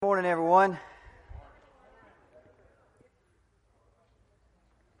morning, everyone.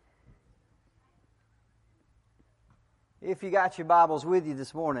 If you got your Bibles with you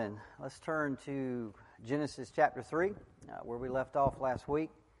this morning, let's turn to Genesis chapter 3, where we left off last week.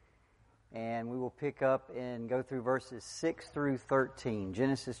 And we will pick up and go through verses 6 through 13.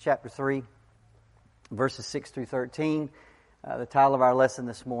 Genesis chapter 3, verses 6 through 13. The title of our lesson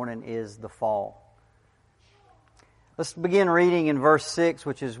this morning is The Fall. Let's begin reading in verse 6,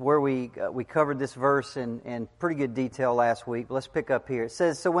 which is where we covered this verse in pretty good detail last week. Let's pick up here. It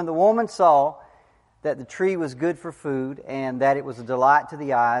says, "So when the woman saw that the tree was good for food, and that it was a delight to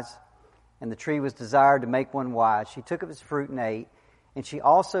the eyes, and the tree was desired to make one wise, she took of its fruit and ate, and she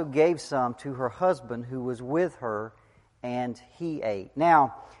also gave some to her husband who was with her, and he ate."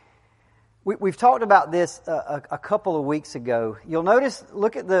 Now, we've talked about this a couple of weeks ago. You'll notice,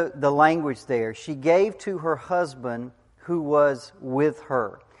 look at the language there. She gave to her husband who was with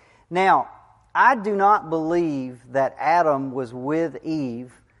her. Now, I do not believe that Adam was with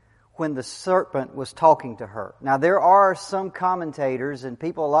Eve when the serpent was talking to her. Now, there are some commentators and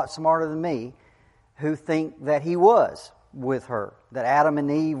people a lot smarter than me who think that he was with her, that Adam and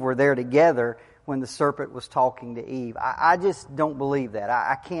Eve were there together when the serpent was talking to Eve. I just don't believe that.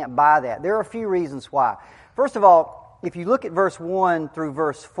 I can't buy that. There are a few reasons why. First of all, if you look at verse 1 through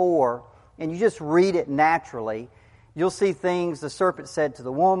verse 4, and you just read it naturally, you'll see things the serpent said to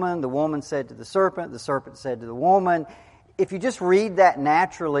the woman said to the serpent said to the woman. If you just read that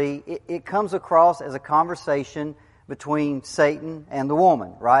naturally, it comes across as a conversation between Satan and the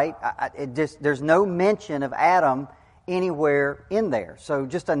woman, right? There's no mention of Adam anywhere in there. So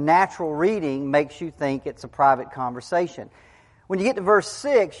just a natural reading makes you think it's a private conversation. When you get to verse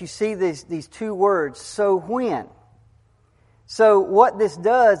 6, you see these two words, "so when." So what this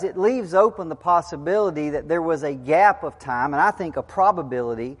does, it leaves open the possibility that there was a gap of time, and I think a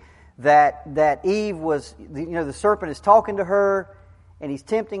probability that Eve was, the serpent is talking to her, and he's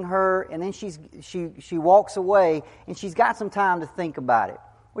tempting her, and then she walks away, and she's got some time to think about it.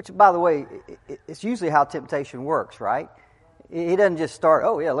 Which, by the way, it's usually how temptation works, right? It doesn't just start,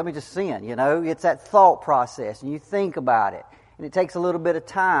 oh yeah, let me just sin, It's that thought process, and you think about it, and it takes a little bit of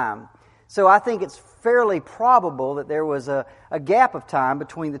time. So I think it's fairly probable that there was a gap of time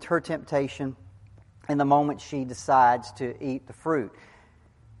between her temptation and the moment she decides to eat the fruit.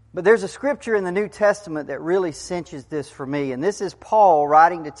 But there's a scripture in the New Testament that really cinches this for me, and this is Paul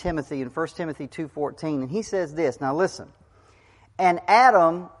writing to Timothy in 1 Timothy 2:14, and he says this, now listen, "And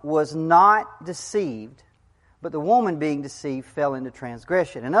Adam was not deceived, but the woman being deceived fell into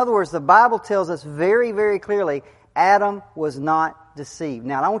transgression." In other words, the Bible tells us very, very clearly, Adam was not deceived.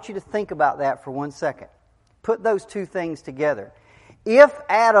 Now, I want you to think about that for 1 second. Put those two things together. If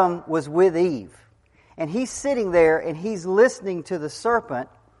Adam was with Eve, and he's sitting there and he's listening to the serpent,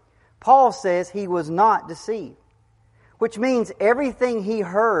 Paul says he was not deceived. Which means everything he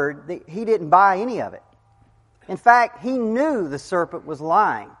heard, he didn't buy any of it. In fact, he knew the serpent was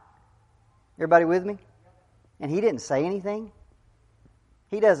lying. Everybody with me? And he didn't say anything.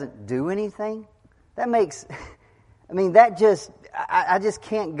 He doesn't do anything. That makes, I just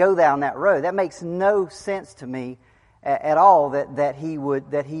can't go down that road. That makes no sense to me at all that he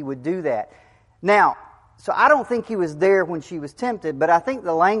would do that. Now, so I don't think he was there when she was tempted, but I think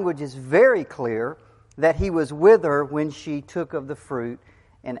the language is very clear that he was with her when she took of the fruit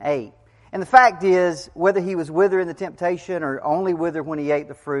and ate. And the fact is, whether he was with her in the temptation or only with her when he ate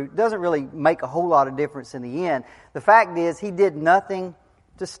the fruit doesn't really make a whole lot of difference in the end. The fact is, he did nothing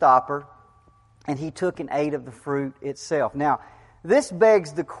to stop her, and he took and ate of the fruit itself. Now, this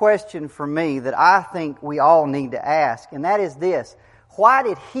begs the question for me that I think we all need to ask, and that is this: why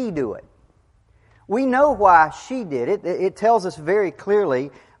did he do it? We know why she did it. It tells us very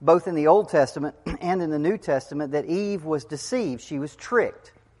clearly, both in the Old Testament and in the New Testament, that Eve was deceived. She was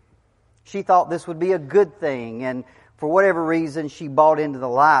tricked. She thought this would be a good thing, and for whatever reason, she bought into the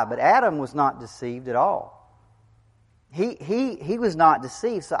lie. But Adam was not deceived at all. He was not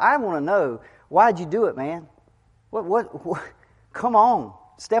deceived. So I want to know, why'd you do it, man? What? Come on,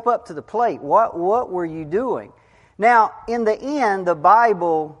 step up to the plate. What were you doing? Now, in the end, the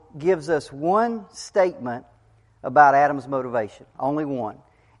Bible gives us one statement about Adam's motivation. Only one.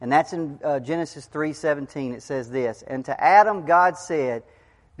 And that's in Genesis 3:17. It says this, "And to Adam God said,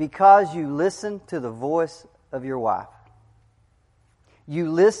 because you listened to the voice of your wife." You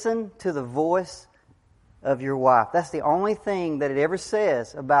listen to the voice of your wife. That's the only thing that it ever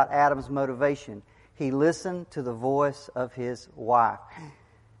says about Adam's motivation. He listened to the voice of his wife.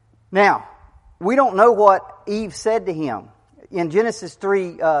 Now, we don't know what Eve said to him. In Genesis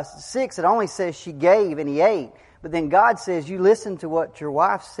 3:6, it only says she gave and he ate. But then God says, you listen to what your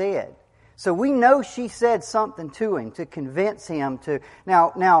wife said. So we know she said something to him to convince him to...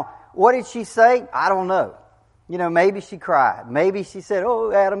 Now, what did she say? I don't know. Maybe she cried. Maybe she said,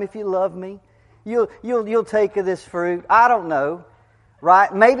 oh, Adam, if you love me, you'll take of this fruit. I don't know.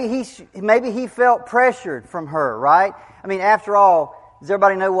 Right? Maybe he felt pressured from her, right? I mean, after all, does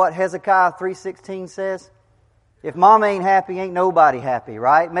everybody know what Hezekiah 3:16 says? If Mama ain't happy, ain't nobody happy,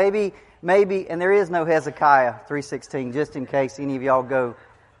 right? Maybe, and there is no Hezekiah 3:16, just in case any of y'all go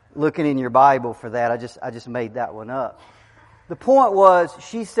looking in your Bible for that. I just made that one up. The point was,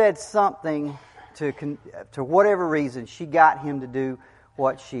 she said something to whatever reason, she got him to do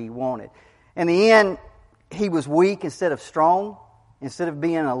what she wanted. In the end, he was weak instead of strong. Instead of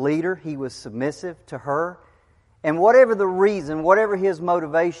being a leader, he was submissive to her. And whatever the reason, whatever his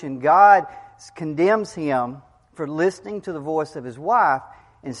motivation, God condemns him for listening to the voice of his wife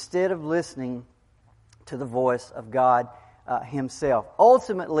instead of listening to the voice of God himself.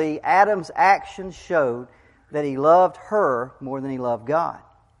 Ultimately, Adam's actions showed that he loved her more than he loved God.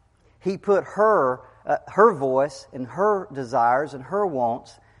 He put her voice and her desires and her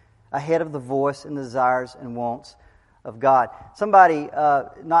wants ahead of the voice and desires and wants of God. Somebody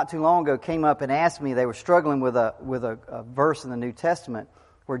not too long ago came up and asked me, they were struggling with a verse in the New Testament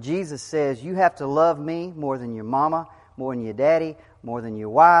where Jesus says, you have to love me more than your mama, more than your daddy, more than your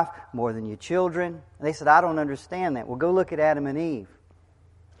wife, more than your children. And they said, I don't understand that. Well, go look at Adam and Eve.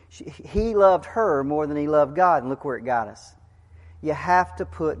 He loved her more than he loved God, and look where it got us. You have to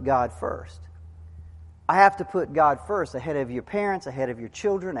put God first. I have to put God first, ahead of your parents, ahead of your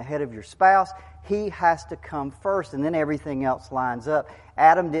children, ahead of your spouse. He has to come first, and then everything else lines up.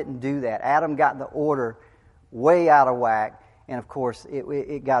 Adam didn't do that. Adam got the order way out of whack, and of course,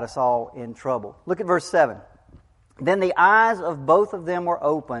 it got us all in trouble. Look at verse 7. Then the eyes of both of them were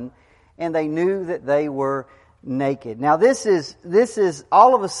open, and they knew that they were naked. Now this is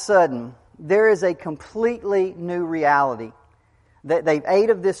all of a sudden, there is a completely new reality. That they've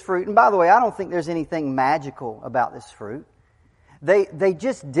ate of this fruit. And by the way, I don't think there's anything magical about this fruit. They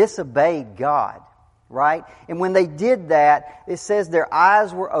just disobeyed God, right? And when they did that, it says their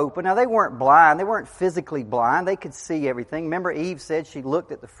eyes were open. Now, they weren't blind. They weren't physically blind. They could see everything. Remember, Eve said she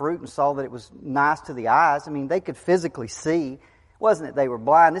looked at the fruit and saw that it was nice to the eyes. I mean, they could physically see. It wasn't that they were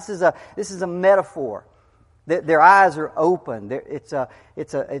blind. This is a metaphor. Their eyes are open.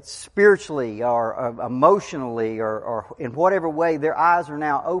 It's spiritually or emotionally or in whatever way, their eyes are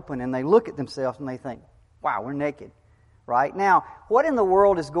now open, and they look at themselves and they think, wow, we're naked. Right? Now, what in the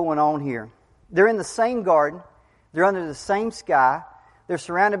world is going on here? They're in the same garden. They're under the same sky. They're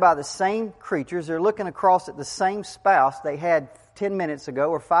surrounded by the same creatures. They're looking across at the same spouse they had 10 minutes ago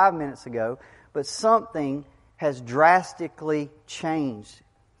or 5 minutes ago, but something has drastically changed.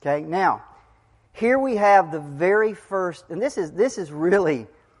 Okay? Now, here we have the very first, and this is really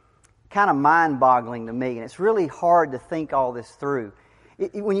kind of mind-boggling to me, and it's really hard to think all this through.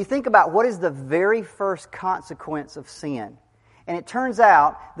 When you think about what is the very first consequence of sin, and it turns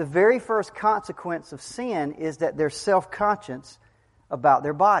out the very first consequence of sin is that they're self-conscious about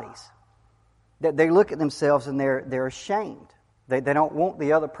their bodies. That they look at themselves and they're ashamed. They don't want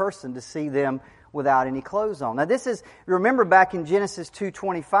the other person to see them without any clothes on. Now remember back in Genesis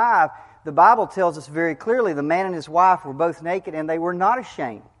 2:25, the Bible tells us very clearly the man and his wife were both naked and they were not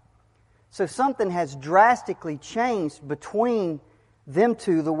ashamed. So something has drastically changed between them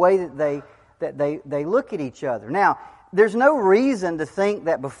two, the way that they look at each other. Now, there's no reason to think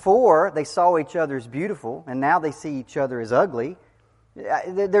that before they saw each other as beautiful and now they see each other as ugly.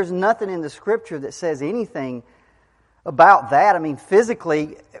 There's nothing in the Scripture that says anything about that. I mean,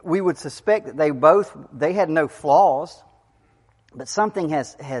 physically, we would suspect that they had no flaws. But something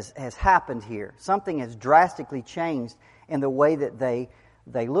has happened here. Something has drastically changed in the way that they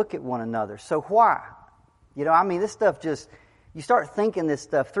look at one another. So why? This stuff you start thinking this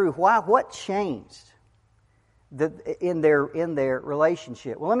stuff through. Why? What changed in their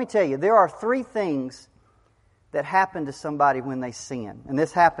relationship? Well, let me tell you, there are 3 things that happen to somebody when they sin. And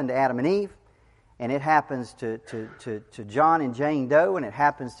this happened to Adam and Eve, and it happens to John and Jane Doe, and it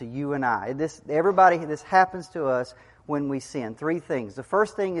happens to you and I. This happens to us when we sin. 3 things. The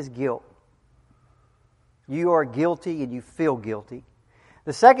first thing is guilt. You are guilty and you feel guilty.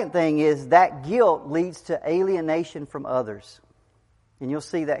 The second thing is that guilt leads to alienation from others. And you'll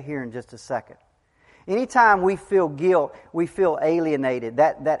see that here in just a second. Anytime we feel guilt, we feel alienated.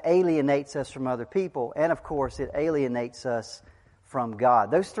 That alienates us from other people. And of course, it alienates us from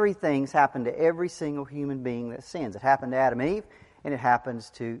God. Those 3 things happen to every single human being that sins. It happened to Adam and Eve, and it happens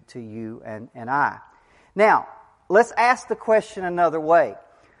to you and I. Now, let's ask the question another way.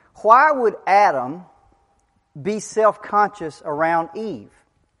 Why would Adam be self-conscious around Eve?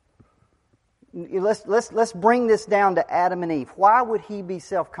 Let's bring this down to Adam and Eve. Why would he be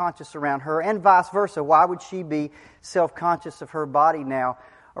self-conscious around her, and vice versa? Why would she be self-conscious of her body now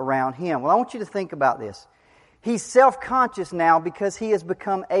around him? Well, I want you to think about this. He's self-conscious now because he has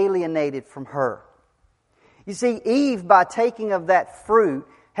become alienated from her. You see, Eve, by taking of that fruit,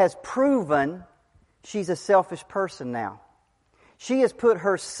 has proven she's a selfish person now. She has put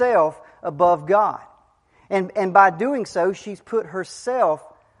herself above God. And by doing so, she's put herself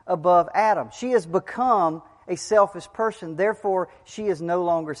above Adam. She has become a selfish person. Therefore, she is no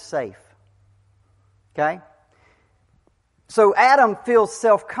longer safe. Okay? So Adam feels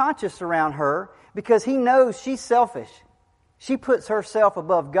self-conscious around her because he knows she's selfish. She puts herself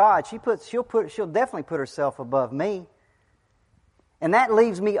above God. She'll definitely put herself above me. And that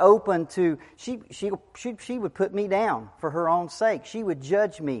leaves me open to, she would put me down for her own sake. She would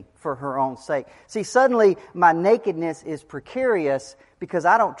judge me for her own sake. See, suddenly my nakedness is precarious because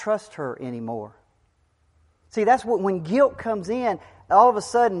I don't trust her anymore. See, that's what, when guilt comes in, all of a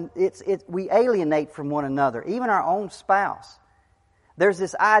sudden we alienate from one another, even our own spouse. There's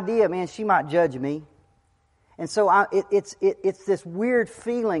this idea, man, she might judge me. And so it's this weird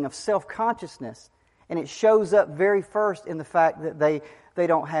feeling of self-consciousness. And it shows up very first in the fact that they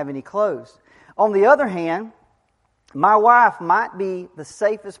don't have any clothes. On the other hand, my wife might be the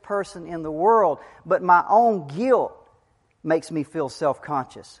safest person in the world, but my own guilt makes me feel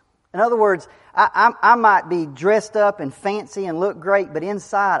self-conscious. In other words, I might be dressed up and fancy and look great, but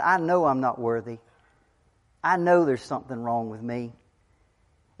inside I know I'm not worthy. I know there's something wrong with me.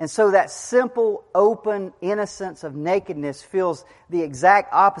 And so that simple, open innocence of nakedness feels the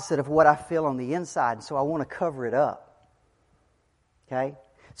exact opposite of what I feel on the inside. And so I want to cover it up. Okay?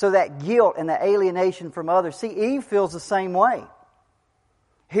 So that guilt and the alienation from others. See, Eve feels the same way.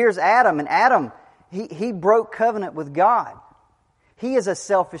 Here's Adam. And Adam, he broke covenant with God. He is a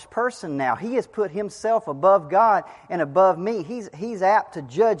selfish person now. He has put himself above God and above me. He's apt to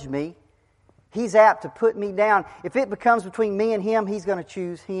judge me. He's apt to put me down. If it becomes between me and him, he's going to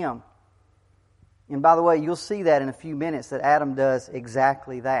choose him. And by the way, you'll see that in a few minutes that Adam does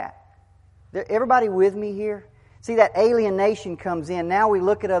exactly that. Everybody with me here? See, that alienation comes in. Now we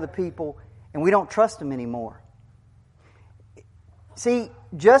look at other people and we don't trust them anymore. See,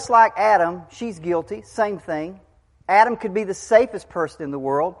 just like Adam, she's guilty. Same thing. Adam could be the safest person in the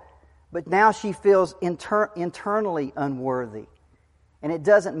world, but now she feels internally unworthy. And it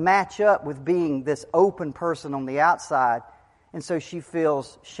doesn't match up with being this open person on the outside. And so she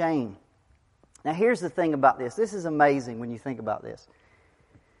feels shame. Now here's the thing about this. This is amazing when you think about this.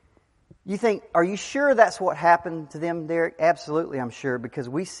 You think, are you sure that's what happened to them, Derricke? Absolutely, I'm sure, because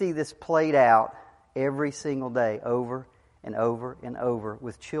we see this played out every single day, over and over and over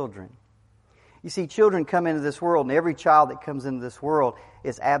with children. You see, children come into this world, and every child that comes into this world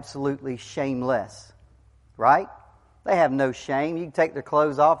is absolutely shameless. Right? They have no shame. You can take their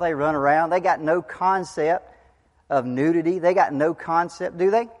clothes off. They run around. They got no concept of nudity. They got no concept,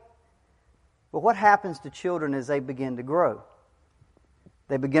 do they? But what happens to children as they begin to grow?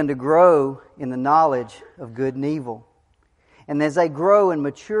 They begin to grow in the knowledge of good and evil. And as they grow and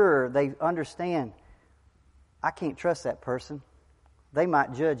mature, they understand, I can't trust that person. They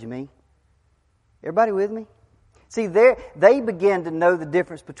might judge me. Everybody with me? See, they begin to know the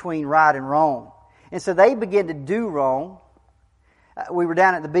difference between right and wrong. And so they begin to do wrong. We were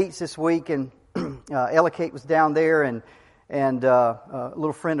down at the beach this week, and Ella Kate was down there, and a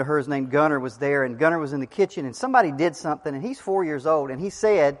little friend of hers named Gunnar was there, and Gunnar was in the kitchen, and somebody did something, and he's 4 years old, and he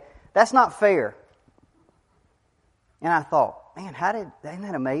said, "That's not fair." And I thought, man, isn't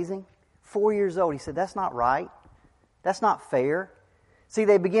that amazing? 4 years old. He said, "That's not right. That's not fair." See,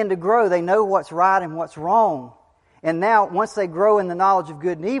 they begin to grow. They know what's right and what's wrong. And now, once they grow in the knowledge of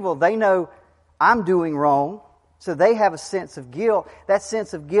good and evil, they know, I'm doing wrong, so they have a sense of guilt. That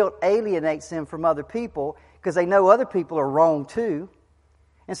sense of guilt alienates them from other people because they know other people are wrong too.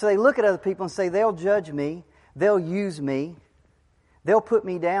 And so they look at other people and say, they'll judge me, they'll use me, they'll put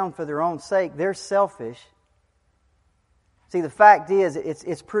me down for their own sake, they're selfish. See, the fact is,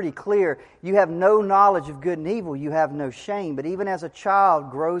 it's pretty clear. You have no knowledge of good and evil, you have no shame. But even as a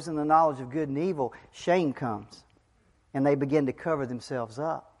child grows in the knowledge of good and evil, shame comes. And they begin to cover themselves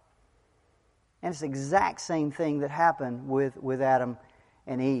up. And it's the exact same thing that happened with Adam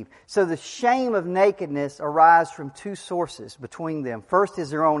and Eve. So the shame of nakedness arises from two sources between them. First is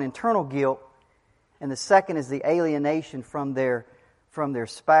their own internal guilt, and the second is the alienation from their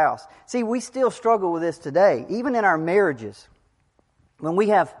spouse. See, we still struggle with this today, even in our marriages. When we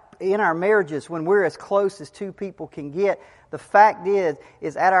have in our marriages, when we're as close as two people can get, the fact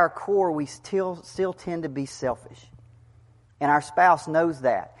is at our core we still tend to be selfish. And our spouse knows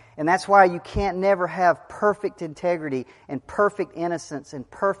that. And that's why you can't never have perfect integrity and perfect innocence and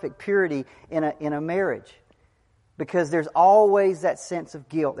perfect purity in a marriage. Because there's always that sense of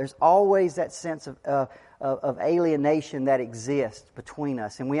guilt. There's always that sense of alienation that exists between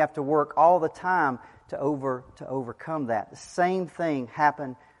us. And we have to work all the time to overcome that. The same thing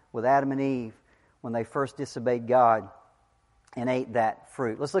happened with Adam and Eve when they first disobeyed God and ate that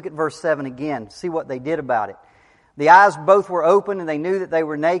fruit. Let's look at verse 7 again, see what they did about it. The eyes both were open, and they knew that they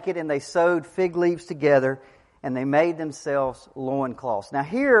were naked, and they sewed fig leaves together, and they made themselves loincloths. Now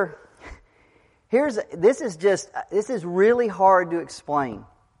this is really hard to explain.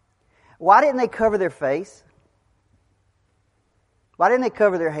 Why didn't they cover their face? Why didn't they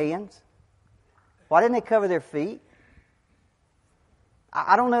cover their hands? Why didn't they cover their feet?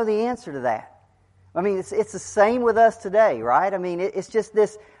 I don't know the answer to that. I mean, it's the same with us today, right? I mean, it's just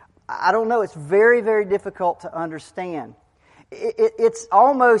this, I don't know, it's very, very difficult to understand. It's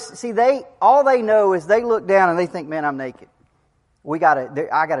almost, see, all they know is they look down and they think, man, I'm naked. I got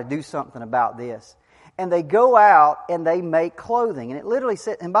to do something about this. And they go out and they make clothing. And it literally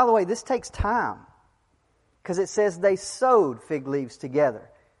says, and by the way, this takes time. Because it says they sewed fig leaves together.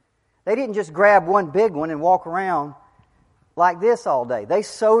 They didn't just grab one big one and walk around like this all day. They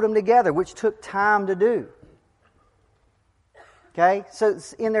sewed them together, which took time to do. Okay? So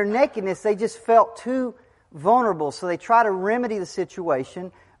in their nakedness, they just felt too vulnerable. So they try to remedy the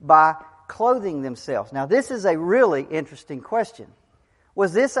situation by clothing themselves. Now, this is a really interesting question.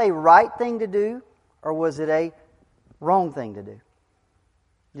 Was this a right thing to do, or was it a wrong thing to do?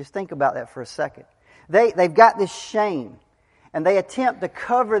 Just think about that for a second. They've got this shame, and they attempt to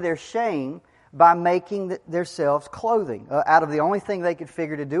cover their shame by making themselves clothing out of the only thing they could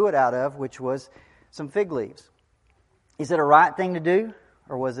figure to do it out of, which was some fig leaves. Is it a right thing to do,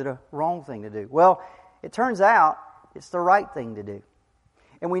 or was it a wrong thing to do? Well, it turns out it's the right thing to do.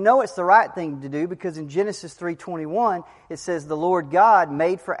 And we know it's the right thing to do because in Genesis 3:21 it says the Lord God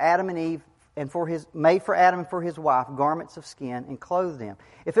made for Adam and Eve and for his wife garments of skin and clothed them.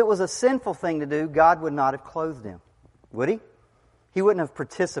 If it was a sinful thing to do, God would not have clothed them, would He? He wouldn't have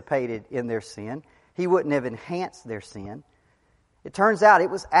participated in their sin. He wouldn't have enhanced their sin. It turns out it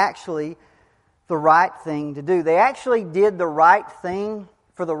was actually the right thing to do. They actually did the right thing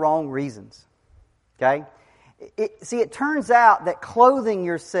for the wrong reasons. Okay? It turns out that clothing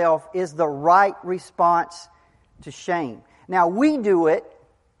yourself is the right response to shame. Now, we do it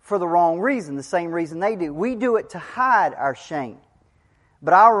for the wrong reason, the same reason they do. We do it to hide our shame.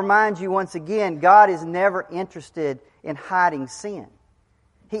 But I'll remind you once again, God is never interested in hiding sin.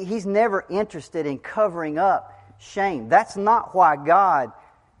 He's never interested in covering up shame. That's not why God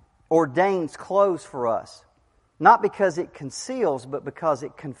ordains clothes for us. Not because it conceals, but because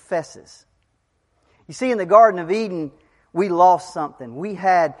it confesses. You see, in the Garden of Eden, we lost something. We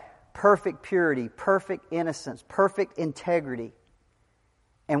had perfect purity, perfect innocence, perfect integrity.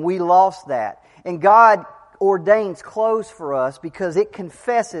 And we lost that. And God ordains clothes for us because it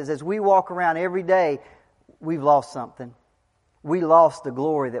confesses as we walk around every day, we've lost something. We lost the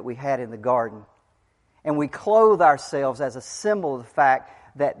glory that we had in the garden. And we clothe ourselves as a symbol of the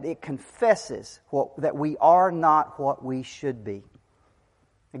fact that it confesses that we are not what we should be.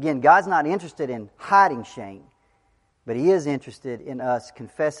 Again, God's not interested in hiding shame, but He is interested in us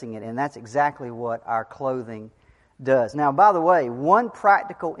confessing it, and that's exactly what our clothing does. Now, by the way, one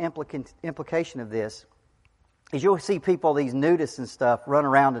practical implication of this is you'll see people, these nudists and stuff, run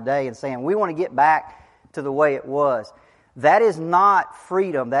around today and saying, we want to get back to the way it was. That is not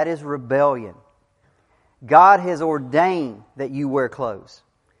freedom, that is rebellion. God has ordained that you wear clothes.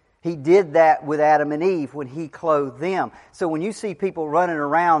 He did that with Adam and Eve when He clothed them. So when you see people running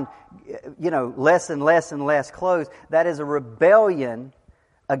around, less and less and less clothes, that is a rebellion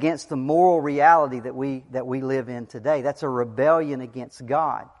against the moral reality that we live in today. That's a rebellion against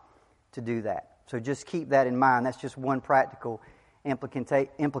God to do that. So just keep that in mind. That's just one practical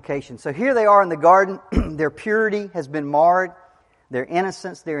implication. So here they are in the garden. Their purity has been marred. Their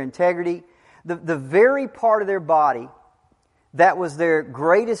innocence, their integrity. The very part of their body that was their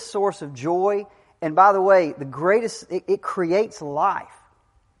greatest source of joy. And by the way, it creates life.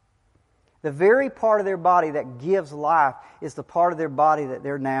 The very part of their body that gives life is the part of their body that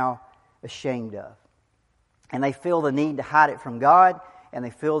they're now ashamed of. And they feel the need to hide it from God, and they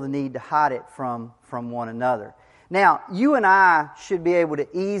feel the need to hide it from one another. Now, you and I should be able to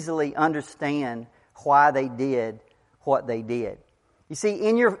easily understand why they did what they did. You see,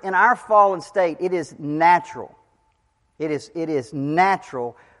 in our fallen state, it is natural. It is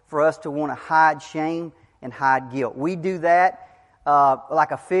natural for us to want to hide shame and hide guilt. We do that like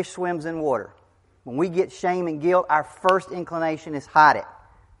a fish swims in water. When we get shame and guilt, our first inclination is hide it.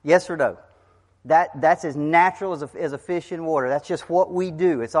 Yes or no? That's as natural as a fish in water. That's just what we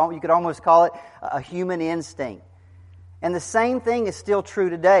do. You could almost call it a human instinct. And the same thing is still true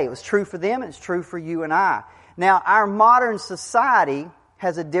today. It was true for them, and it's true for you and I. Now, our modern society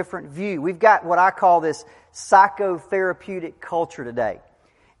has a different view. We've got what I call this psychotherapeutic culture today.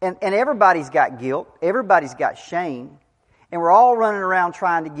 And everybody's got guilt. Everybody's got shame. And we're all running around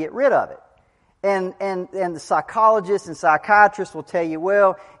trying to get rid of it. And the psychologists and psychiatrists will tell you,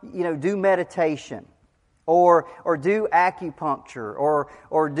 well, do meditation, or do acupuncture,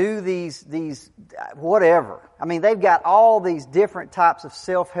 or do these whatever. I mean, they've got all these different types of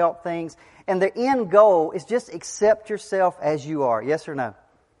self-help things, and the end goal is just accept yourself as you are. Yes or no?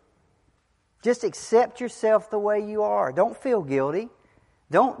 Just accept yourself the way you are. Don't feel guilty.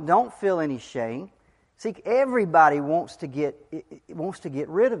 Don't feel any shame. See, everybody wants to get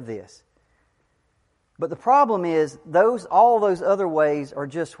rid of this. But the problem is, all those other ways are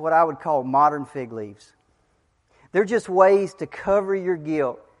just what I would call modern fig leaves. They're just ways to cover your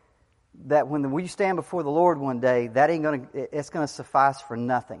guilt that when you stand before the Lord one day, it's going to suffice for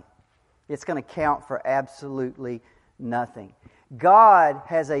nothing. It's going to count for absolutely nothing. God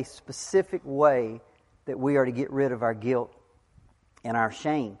has a specific way that we are to get rid of our guilt and our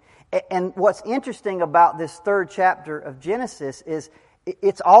shame. And what's interesting about this 3rd chapter of Genesis is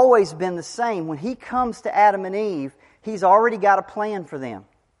it's always been the same. When He comes to Adam and Eve, He's already got a plan for them.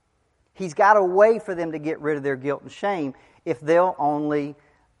 He's got a way for them to get rid of their guilt and shame if they'll only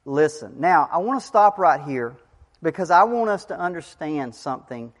listen. Now, I want to stop right here because I want us to understand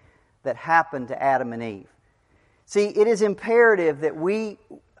something that happened to Adam and Eve. See, it is imperative that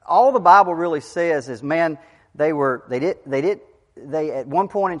all the Bible really says is, man, they at one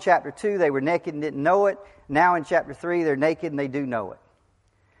point in chapter 2, they were naked and didn't know it. Now in chapter 3, they're naked and they do know it.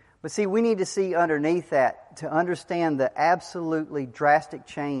 But see, we need to see underneath that to understand the absolutely drastic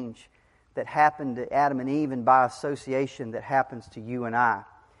change that happened to Adam and Eve, and by association that happens to you and I.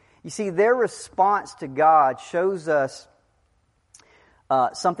 You see, their response to God shows us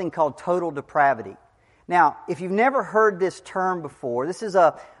something called total depravity. Now, if you've never heard this term before, this is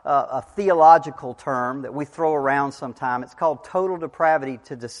a theological term that we throw around sometime. It's called total depravity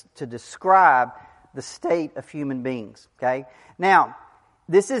to describe the state of human beings. Okay? Now,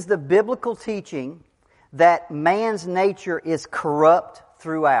 this is the biblical teaching that man's nature is corrupt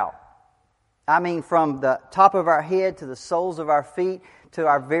throughout. I mean, from the top of our head to the soles of our feet to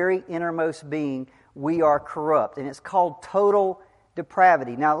our very innermost being, we are corrupt. And it's called total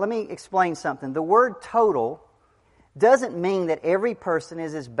depravity. Now, let me explain something. The word total doesn't mean that every person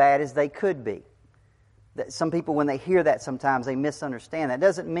is as bad as they could be. Some people, when they hear that, sometimes they misunderstand. That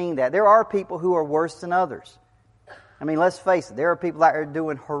doesn't mean that. There are people who are worse than others. I mean, let's face it. There are people out there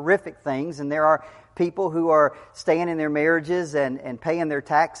doing horrific things, and there are people who are staying in their marriages and paying their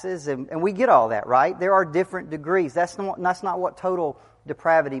taxes, and we get all that, right? There are different degrees. That's not what total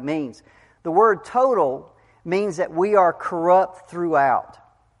depravity means. The word total means that we are corrupt throughout.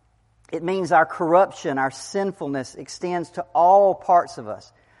 It means our corruption, our sinfulness extends to all parts of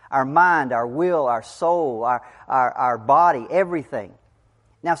us. Our mind, our will, our soul, our body, everything.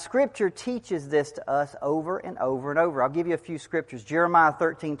 Now, Scripture teaches this to us over and over and over. I'll give you a few scriptures. Jeremiah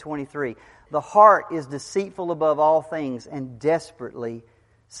 13:23. The heart is deceitful above all things and desperately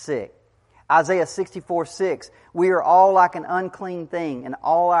sick. Isaiah 64:6. We are all like an unclean thing, and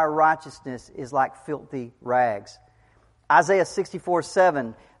all our righteousness is like filthy rags. Isaiah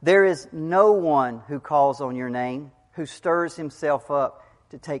 64:7. There is no one who calls on your name, who stirs himself up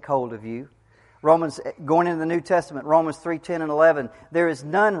to take hold of you. Going into the New Testament, Romans 3:10 and 11. There is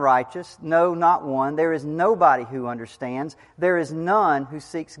none righteous, no, not one. There is nobody who understands. There is none who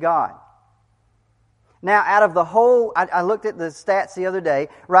seeks God. Now, out of the whole, I looked at the stats the other day.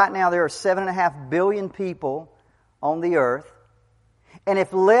 Right now, there are 7.5 billion people on the earth. And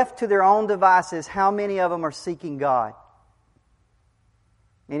if left to their own devices, how many of them are seeking God?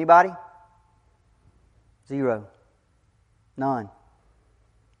 Anybody? 0. None.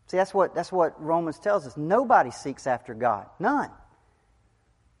 See, that's what Romans tells us. Nobody seeks after God. None.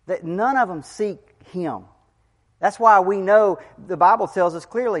 That none of them seek Him. That's why we know the Bible tells us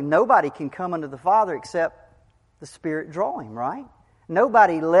clearly nobody can come unto the Father except the Spirit draw him, right?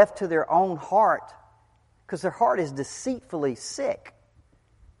 Nobody left to their own heart, because their heart is deceitfully sick.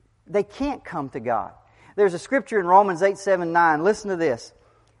 They can't come to God. There's a scripture in Romans 8:7-9. Listen to this.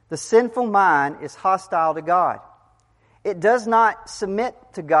 The sinful mind is hostile to God. It does not submit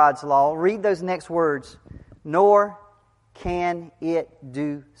to God's law. Read those next words. Nor can it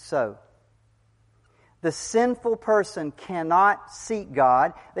do so. The sinful person cannot seek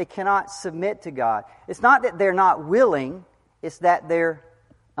God. They cannot submit to God. It's not that they're not willing, it's that they're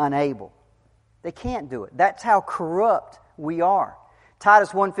unable. They can't do it. That's how corrupt we are. Titus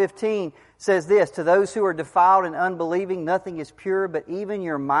 1:15 says this, to those who are defiled and unbelieving, nothing is pure, but even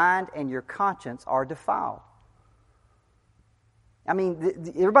your mind and your conscience are defiled. I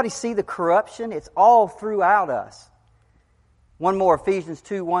mean, everybody see the corruption? It's all throughout us. One more, Ephesians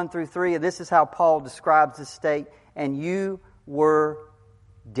 2:1-3, and this is how Paul describes this state. And you were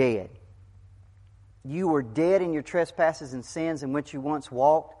dead. You were dead in your trespasses and sins in which you once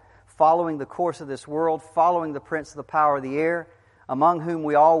walked, following the course of this world, following the prince of the power of the air, among whom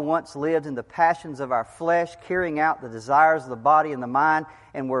we all once lived in the passions of our flesh, carrying out the desires of the body and the mind,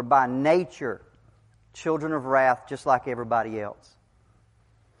 and were by nature children of wrath, just like everybody else.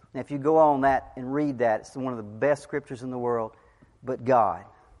 And if you go on that and read that, it's one of the best scriptures in the world. But God,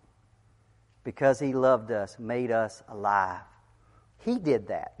 because He loved us, made us alive. He did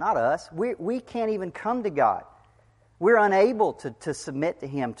that, not us. We can't even come to God. We're unable to submit to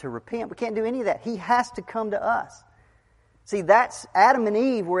Him, to repent. We can't do any of that. He has to come to us. See, that's Adam and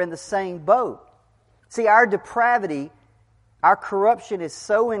Eve were in the same boat. See, our depravity, our corruption is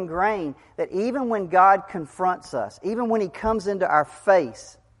so ingrained that even when God confronts us, even when He comes into our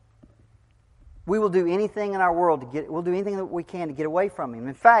face, we will do anything in our world we'll do anything that we can to get away from Him.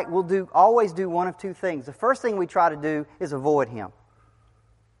 In fact, we'll always do one of two things. The first thing we try to do is avoid Him.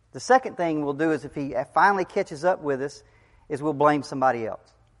 The second thing we'll do is, if He finally catches up with us, is we'll blame somebody else.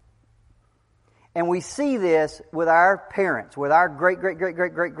 And we see this with our parents, with our great,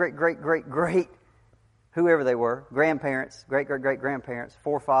 whoever they were, grandparents, great-grandparents,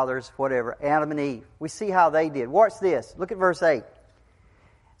 forefathers, whatever, Adam and Eve. We see how they did. Watch this. Look at verse 8.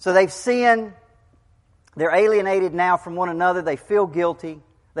 So they've sinned. They're alienated now from one another. They feel guilty.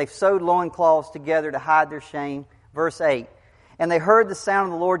 They've sewed loincloths together to hide their shame. Verse 8. And they heard the sound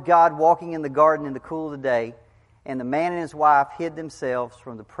of the Lord God walking in the garden in the cool of the day. And the man and his wife hid themselves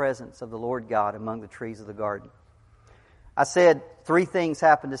from the presence of the Lord God among the trees of the garden. I said 3 things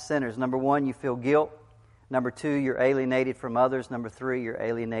happen to sinners. Number 1, you feel guilt. Number 2, you're alienated from others. Number 3, you're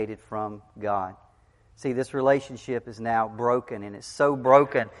alienated from God. See, this relationship is now broken, and it's so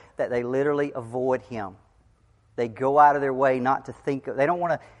broken that they literally avoid Him. They go out of their way not to think of, they don't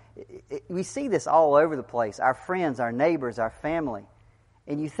want to, we see this all over the place. Our friends, our neighbors, our family.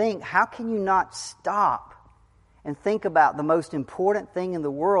 And you think, how can you not stop and think about the most important thing in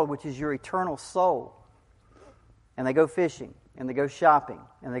the world, which is your eternal soul? And they go fishing, and they go shopping,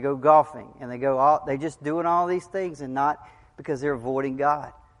 and they go golfing, and they're just doing all these things, and not because they're avoiding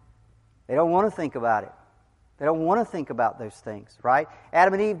God. They don't want to think about it. They don't want to think about those things, right?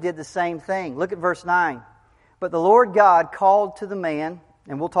 Adam and Eve did the same thing. Look at verse 9. But the Lord God called to the man,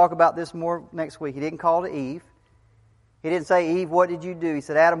 and we'll talk about this more next week. He didn't call to Eve. He didn't say, Eve, what did you do? He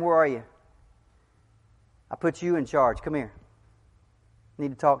said, Adam, where are you? I put you in charge. Come here. I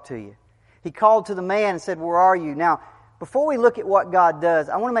need to talk to you. He called to the man and said, where are you? Now, before we look at what God does,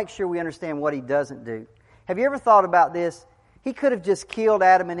 I want to make sure we understand what He doesn't do. Have you ever thought about this? He could have just killed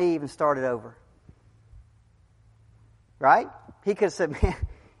Adam and Eve and started over. Right? He could have said, man,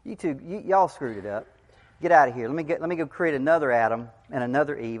 y'all screwed it up. Get out of here. Let me go create another Adam and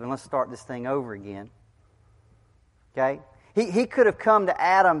another Eve, and let's start this thing over again. Okay? He could have come to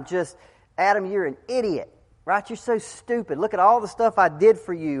Adam Adam, you're an idiot. Right? You're so stupid. Look at all the stuff I did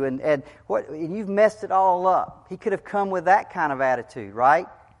for you, and you've messed it all up. He could have come with that kind of attitude, right?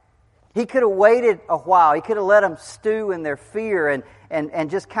 He could have waited a while. He could have let them stew in their fear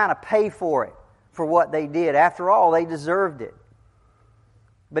and just kind of pay for it, for what they did. After all, they deserved it.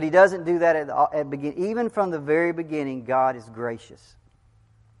 But He doesn't do that at the beginning. Even from the very beginning, God is gracious.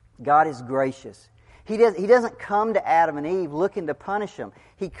 God is gracious. He doesn't come to Adam and Eve looking to punish them.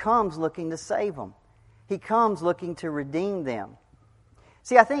 He comes looking to save them. He comes looking to redeem them.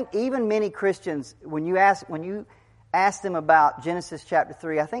 See, I think even many Christians, when you ask them about Genesis chapter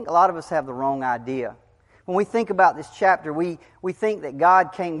 3, I think a lot of us have the wrong idea. When we think about this chapter, we think that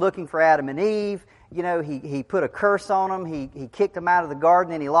God came looking for Adam and Eve. You know, He put a curse on them. He kicked them out of the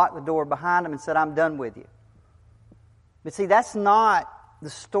garden, and He locked the door behind them and said, I'm done with you. But see, that's not the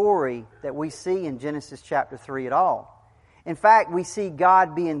story that we see in Genesis chapter 3 at all. In fact, we see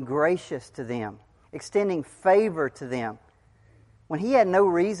God being gracious to them, extending favor to them when He had no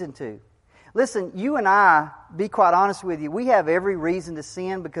reason to. Listen, you and I, be quite honest with you, we have every reason to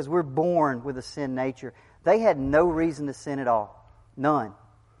sin because we're born with a sin nature. They had no reason to sin at all. None.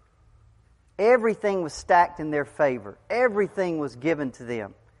 Everything was stacked in their favor. Everything was given to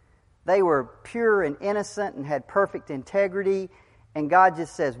them. They were pure and innocent and had perfect integrity. And God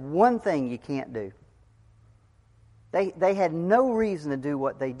just says, one thing you can't do. They had no reason to do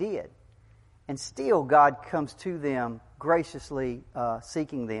what they did. And still God comes to them graciously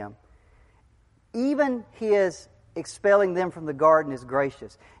seeking them. Even His expelling them from the garden is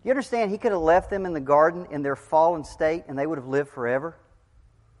gracious. You understand, He could have left them in the garden in their fallen state and they would have lived forever.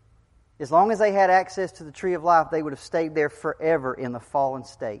 As long as they had access to the tree of life, they would have stayed there forever in the fallen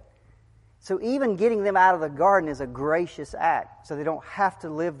state. So even getting them out of the garden is a gracious act, so they don't have to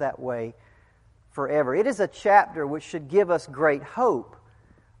live that way forever. It is a chapter which should give us great hope,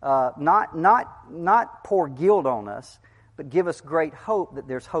 not pour guilt on us, but give us great hope that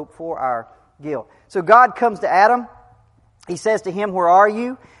there's hope for our guilt. So God comes to Adam. He says to him, "Where are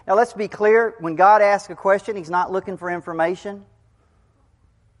you?" Now let's be clear. When God asks a question, He's not looking for information.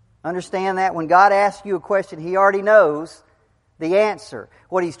 Understand that? When God asks you a question, He already knows the answer.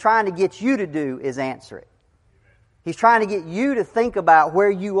 What He's trying to get you to do is answer it. He's trying to get you to think about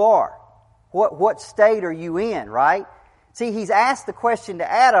where you are. What state are you in, right? See, He's asked the question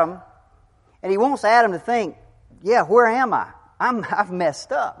to Adam, and He wants Adam to think, yeah, where am I? I've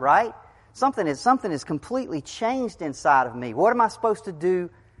messed up, right? Something is completely changed inside of me. What am I supposed to do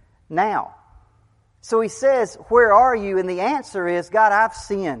now? So He says, "Where are you?" And the answer is, God, I've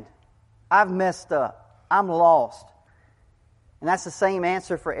sinned. I've messed up. I'm lost. And that's the same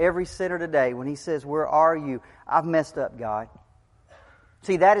answer for every sinner today. When he says, "Where are you?" I've messed up, God.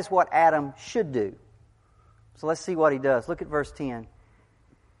 See, that is what Adam should do. So let's see what he does. Look at verse 10.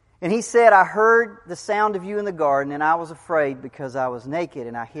 "And he said, I heard the sound of you in the garden, and I was afraid because I was naked,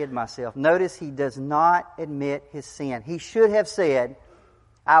 and I hid myself." Notice he does not admit his sin. He should have said,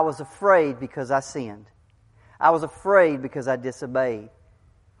 "I was afraid because I sinned. I was afraid because I disobeyed."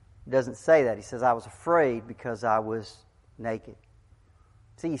 He doesn't say that. He says, "I was afraid because I was naked."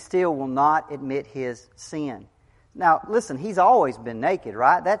 See, he still will not admit his sin. Now, listen, he's always been naked,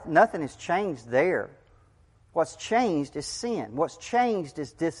 right? Nothing has changed there. What's changed is sin. What's changed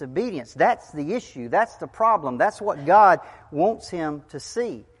is disobedience. That's the issue. That's the problem. That's what God wants him to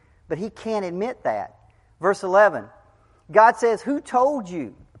see. But he can't admit that. Verse 11, God says, "Who told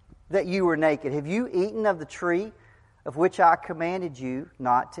you that you were naked? Have you eaten of the tree of which I commanded you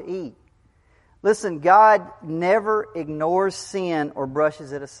not to eat?" Listen, God never ignores sin or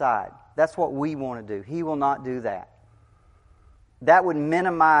brushes it aside. That's what we want to do. He will not do that. That would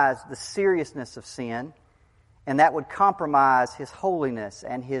minimize the seriousness of sin, and that would compromise His holiness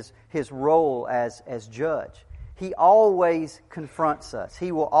and His role as judge. He always confronts us.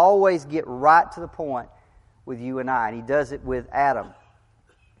 He will always get right to the point with you and I, and He does it with Adam.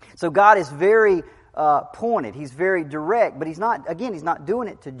 So God is very pointed. He's very direct, but He's not doing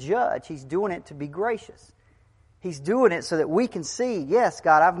it to judge. He's doing it to be gracious. He's doing it so that we can see, yes,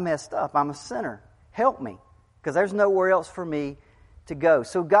 God, I've messed up. I'm a sinner. Help me, because there's nowhere else for me to go.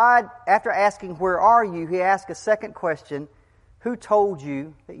 So God, after asking, "Where are you?" He asked a second question, "Who told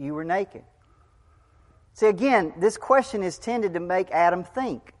you that you were naked?" See, again, this question is tended to make Adam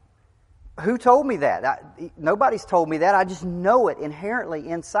think. Who told me that? Nobody's told me that. I just know it inherently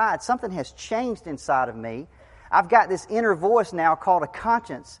inside. Something has changed inside of me. I've got this inner voice now called a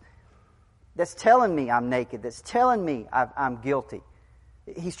conscience that's telling me I'm naked, that's telling me I'm guilty.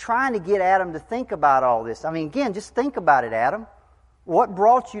 He's trying to get Adam to think about all this. I mean, again, just think about it, Adam. What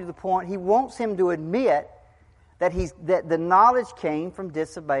brought you to the point? He wants him to admit that the knowledge came from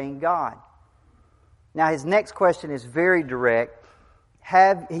disobeying God. Now, his next question is very direct.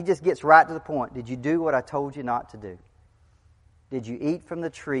 He just gets right to the point. Did you do what I told you not to do? Did you eat from the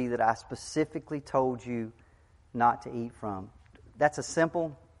tree that I specifically told you not to eat from? That's a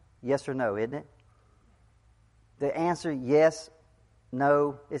simple yes or no, isn't it? The answer, yes,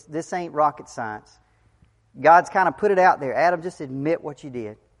 no. This ain't rocket science. God's kind of put it out there. Adam, just admit what you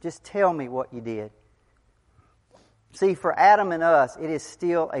did. Just tell me what you did. See, for Adam and us, it is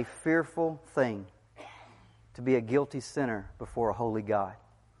still a fearful thing to be a guilty sinner before a holy God.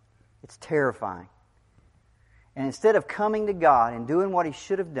 It's terrifying. And instead of coming to God and doing what he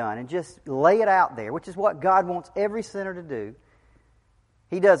should have done and just lay it out there, which is what God wants every sinner to do,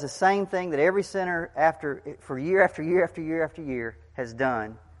 he does the same thing that every sinner for year after year after year after year has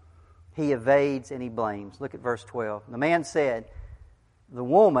done. He evades and he blames. Look at verse 12. The man said, "The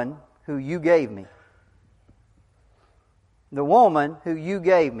woman who you gave me." The woman who you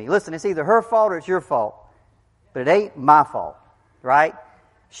gave me. Listen, it's either her fault or it's your fault. But it ain't my fault, right?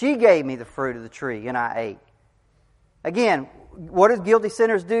 She gave me the fruit of the tree and I ate. Again, what do guilty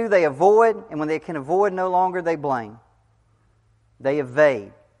sinners do? They avoid, and when they can avoid no longer, they blame. They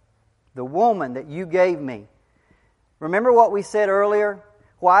evade. The woman that you gave me. Remember what we said earlier?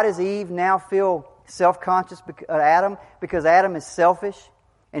 Why does Eve now feel self-conscious Adam? Because Adam is selfish,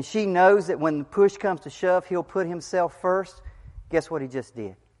 and she knows that when the push comes to shove, he'll put himself first. Guess what he just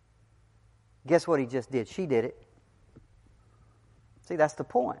did? Guess what he just did? She did it. See, that's the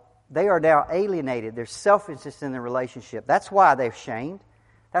point. They are now alienated. There's selfishness in the relationship. That's why they're shamed.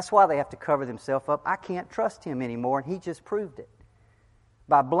 That's why they have to cover themselves up. I can't trust him anymore, and he just proved it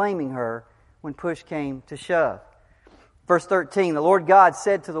by blaming her when push came to shove. Verse 13, the Lord God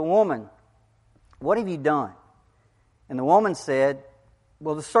said to the woman, "What have you done?" And the woman said,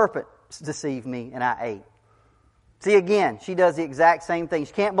 "Well, the serpent deceived me, and I ate." See, again, she does the exact same thing.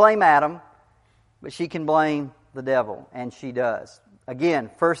 She can't blame Adam, but she can blame the devil, and she does. Again,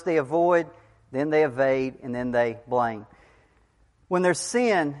 first they avoid, then they evade, and then they blame. When there's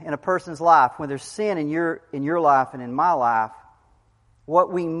sin in a person's life, when there's sin in your life and in my life,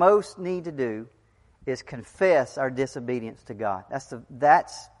 what we most need to do is confess our disobedience to God.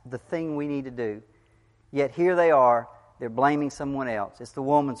 That's the thing we need to do. Yet here they are, they're blaming someone else. It's the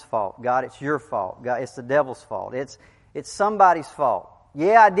woman's fault. God, it's your fault. God, it's the devil's fault. It's somebody's fault.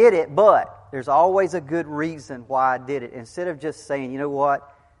 Yeah, I did it, but there's always a good reason why I did it. Instead of just saying, you know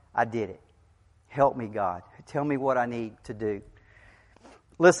what, I did it. Help me, God. Tell me what I need to do.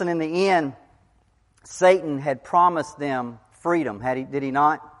 Listen, in the end, Satan had promised them freedom. Did he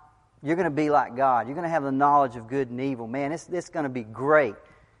not? You're going to be like God. You're going to have the knowledge of good and evil. Man, it's going to be great.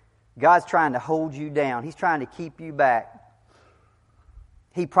 God's trying to hold you down. He's trying to keep you back.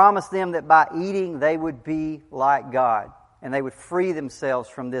 He promised them that by eating they would be like God, and they would free themselves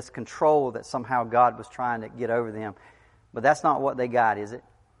from this control that somehow God was trying to get over them. But that's not what they got, is it?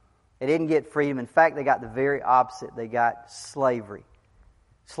 They didn't get freedom. In fact, they got the very opposite. They got slavery.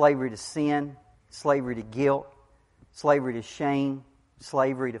 Slavery to sin, slavery to guilt, slavery to shame,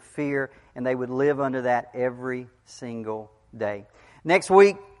 slavery to fear, and they would live under that every single day. Next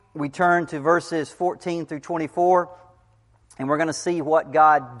week, we turn to verses 14 through 24, and we're going to see what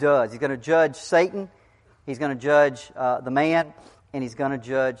God does. He's going to judge Satan, He's going to judge the man, and He's going to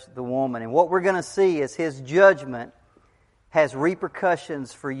judge the woman. And what we're going to see is His judgment has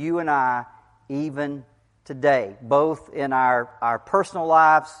repercussions for you and I even today, both in our personal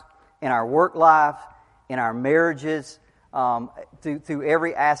lives, in our work life, in our marriages, through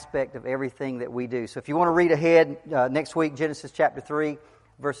every aspect of everything that we do. So if you want to read ahead, next week, Genesis chapter 3,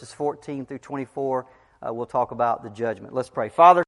 verses 14 through 24, we'll talk about the judgment. Let's pray. Father,